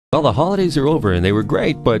Well, the holidays are over and they were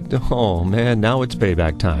great, but oh man, now it's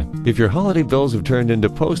payback time. If your holiday bills have turned into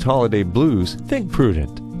post-holiday blues, think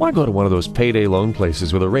Prudent. Why go to one of those payday loan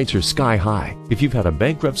places where the rates are sky high? If you've had a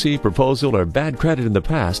bankruptcy, proposal, or bad credit in the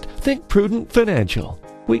past, think Prudent Financial.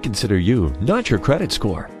 We consider you, not your credit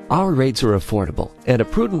score. Our rates are affordable, and a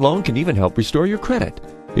Prudent loan can even help restore your credit.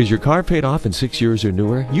 Is your car paid off in 6 years or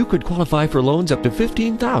newer? You could qualify for loans up to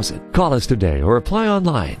 $15,000. Call us today or apply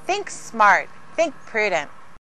online. Think smart. Think Prudent.